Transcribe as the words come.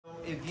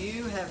if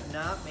you have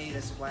not made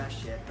a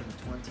splash yet in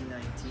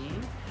 2019,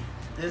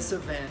 this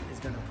event is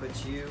going to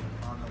put you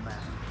on the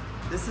map.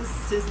 This is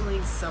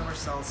Sizzling Summer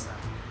Salsa,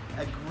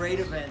 a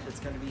great event that's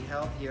going to be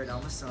held here at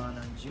Meson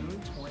on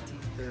June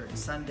 23rd,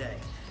 Sunday,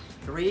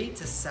 3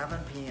 to 7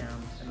 p.m.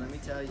 And let me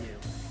tell you,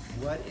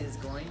 what is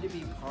going to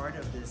be part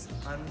of this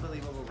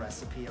unbelievable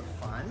recipe of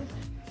fun?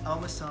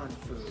 Meson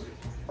food,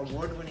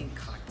 award-winning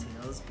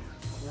cocktails,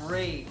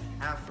 great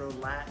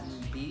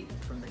Afro-Latin beat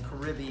from the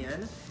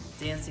Caribbean,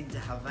 dancing to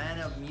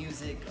Havana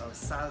music of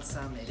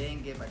salsa,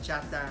 merengue,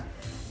 bachata,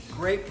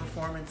 great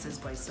performances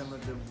by some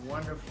of the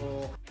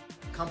wonderful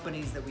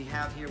companies that we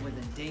have here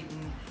within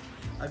Dayton.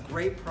 A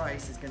great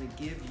price is going to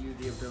give you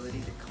the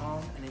ability to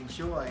come and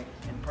enjoy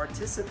and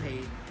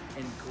participate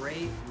in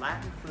great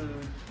Latin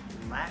food,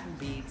 Latin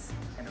beats,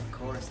 and of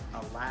course,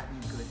 a Latin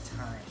good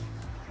time.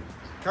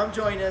 Come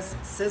join us,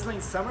 Sizzling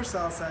Summer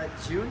Salsa,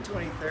 June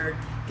 23rd.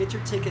 Get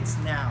your tickets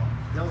now.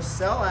 They'll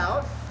sell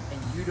out,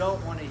 and you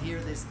don't want to hear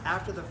this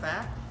after the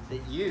fact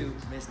that you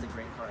missed a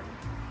great party.